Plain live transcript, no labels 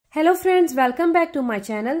Hello friends, welcome back to my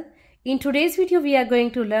channel. In today's video we are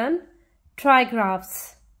going to learn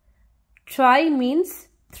trigraphs. Tri means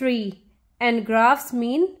three and graphs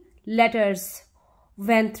mean letters.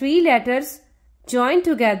 When three letters join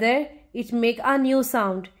together, it make a new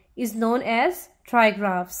sound is known as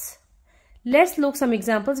trigraphs. Let's look some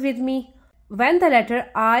examples with me. When the letter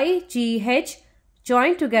I, G, H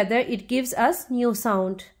join together, it gives us new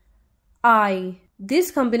sound I.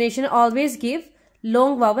 This combination always give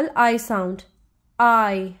long vowel I sound,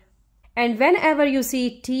 I. And whenever you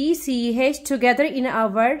see T, C, H together in a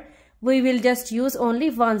word, we will just use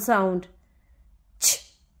only one sound, ch,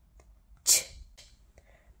 ch.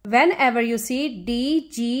 Whenever you see D,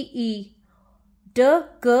 G, E, D,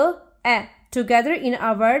 G, A together in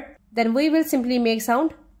a word, then we will simply make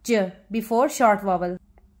sound J before short vowel.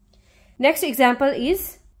 Next example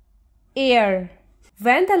is air.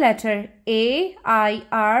 When the letter A, I,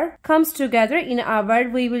 R comes together in a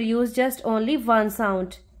word, we will use just only one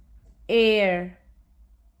sound, air,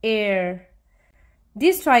 air.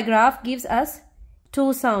 This trigraph gives us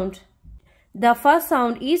two sounds. The first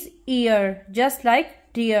sound is ear, just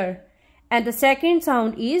like deer, and the second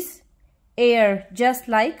sound is air, just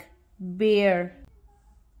like bear.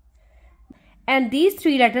 And these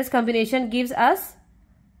three letters combination gives us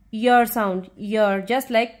your sound, your, just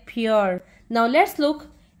like pure. Now let's look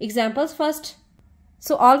examples first.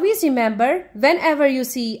 So always remember, whenever you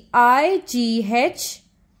see I, G, H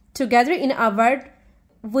together in a word,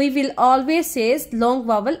 we will always say long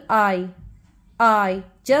vowel I,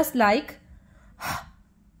 just like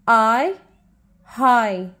I,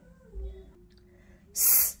 high,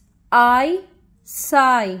 S, I,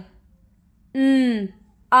 sigh, N,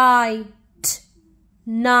 I, t,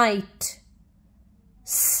 night,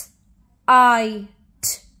 S, I,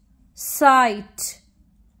 sight,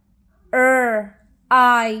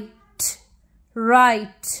 I, t,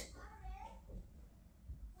 right,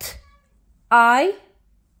 t, I,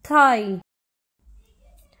 thigh.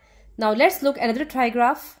 Now let's look another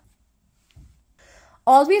trigraph.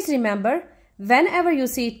 Always remember, whenever you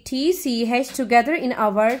see T, C, H together in a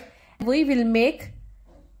word, we will make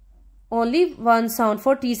only one sound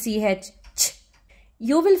for T, C, H, ch.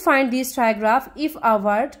 You will find this trigraph if a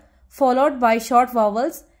word followed by short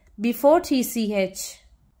vowels before T, C, H.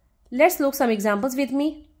 Let's look some examples with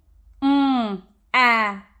me.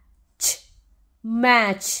 A, ch,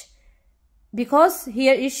 match. Because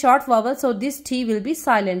here is short vowel, so this T will be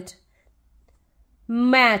silent.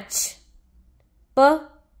 Match. P,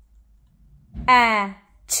 A,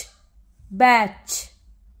 ch, batch.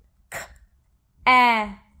 K,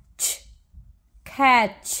 A, ch,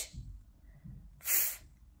 catch. F,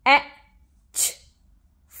 A, ch,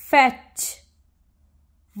 fetch.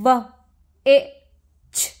 V, A,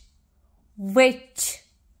 ch, which.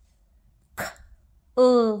 K,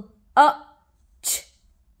 A, ch,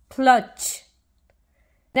 clutch.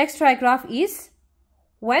 Next trigraph is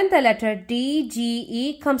when the letter D, G,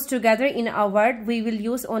 E comes together in a word, we will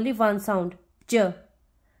use only one sound, J,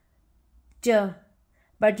 J.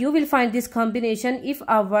 But you will find this combination if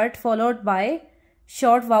a word followed by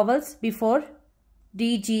short vowels before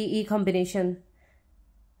D, G, E combination.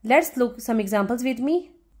 Let's look some examples with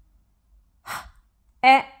me.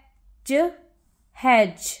 Edge,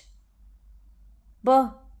 hedge.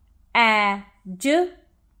 Badge,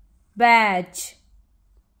 badge.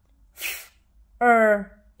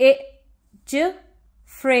 Edge,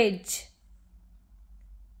 fridge.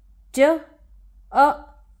 Judge,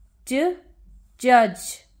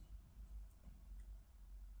 judge.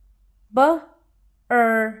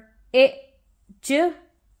 Edge,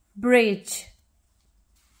 bridge.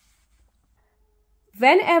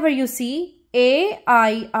 Whenever you see A,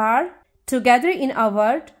 I, R together in a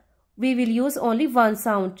word, we will use only one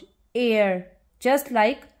sound, air, just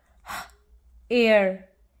like air,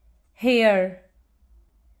 hair,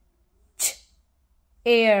 ch,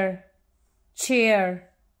 air, chair,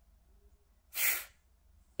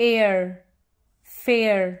 air,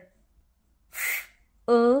 fair,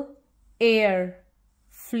 air,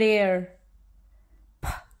 flare,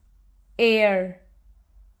 air,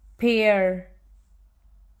 pear,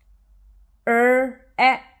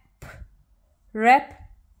 app, rep,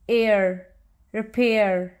 air,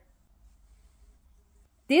 repair.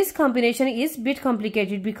 This combination is a bit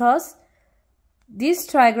complicated because this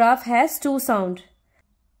trigraph has two sounds.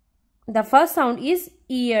 The first sound is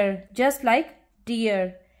ear, just like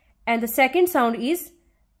deer, and the second sound is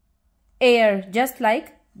air, just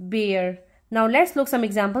like bear. Now let's look some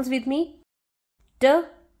examples with me.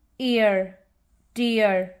 Ear,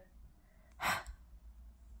 deer.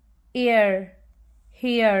 Ear,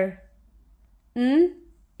 here,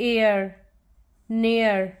 ear,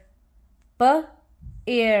 near,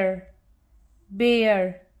 air,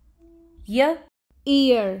 bear. Y,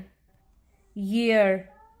 ear, year.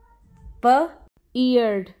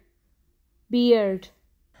 Eared, beard.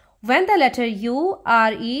 When the letter U,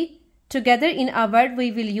 R, E together in a word,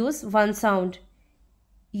 we will use one sound.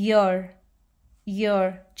 Your,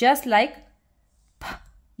 just like P,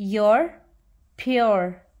 your,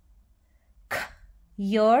 pure. K,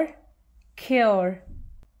 your, cure.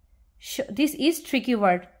 This is tricky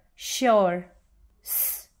word. Sure.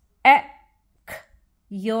 S, e, k,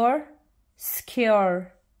 your,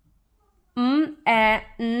 secure.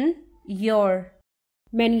 Your,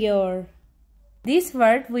 manure. This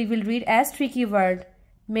word we will read as tricky word.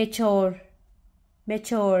 Mature.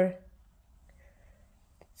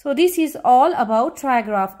 So this is all about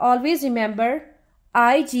trigraph. Always remember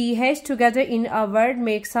I, G, H together in a word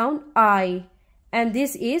make sound I. And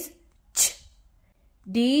this is ch.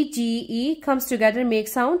 D, G, E comes together make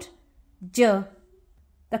sound J.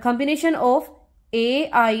 The combination of A,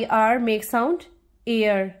 I, R make sound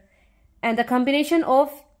air. And the combination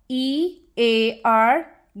of E, A, R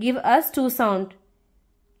give us two sound.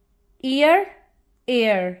 Ear,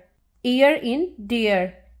 air. Ear in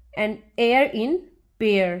deer and air in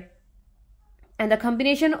bear. And the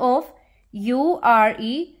combination of U, R,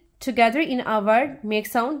 E together in a word make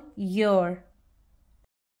sound your.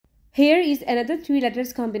 Here is another three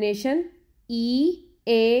letters combination. E,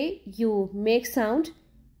 A, U make sound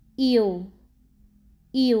ew.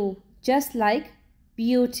 Ew, just like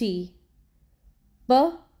beauty.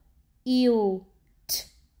 B, ew, t,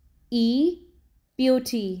 e,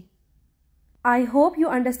 beauty. I hope you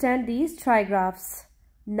understand these trigraphs.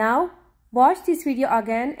 Now watch this video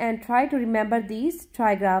again and try to remember these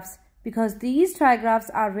trigraphs, because these trigraphs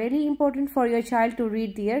are really important for your child to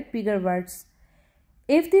read their bigger words.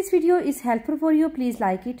 If this video is helpful for you, please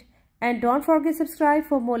like it and don't forget to subscribe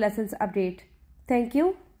for more lessons update. Thank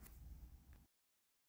you.